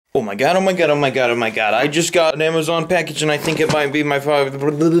Oh my god, oh my god, oh my god, oh my god. I just got an Amazon package and I think it might be my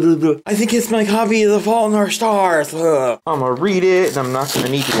I think it's my copy of The Fault in Our Stars. Ugh. I'm gonna read it and I'm not gonna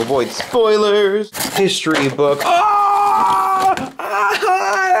need to avoid spoilers. History book.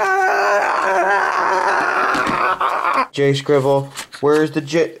 J-scribble. Where's the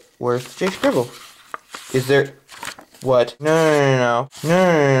j-scribble? Is there... What? No.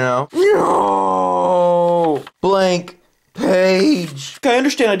 No! Blank page. I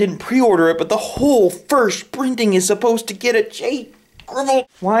understand I didn't pre-order it, but the whole first printing is supposed to get a j-scribble.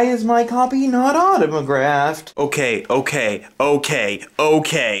 Why is my copy not autographed? Okay.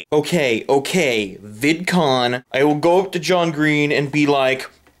 VidCon. I will go up to John Green and be like,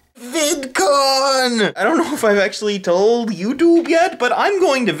 VidCon! I don't know if I've actually told YouTube yet, but I'm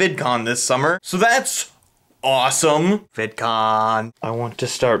going to VidCon this summer, so that's awesome. VidCon. I want to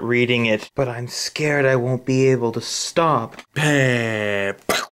start reading it, but I'm scared I won't be able to stop.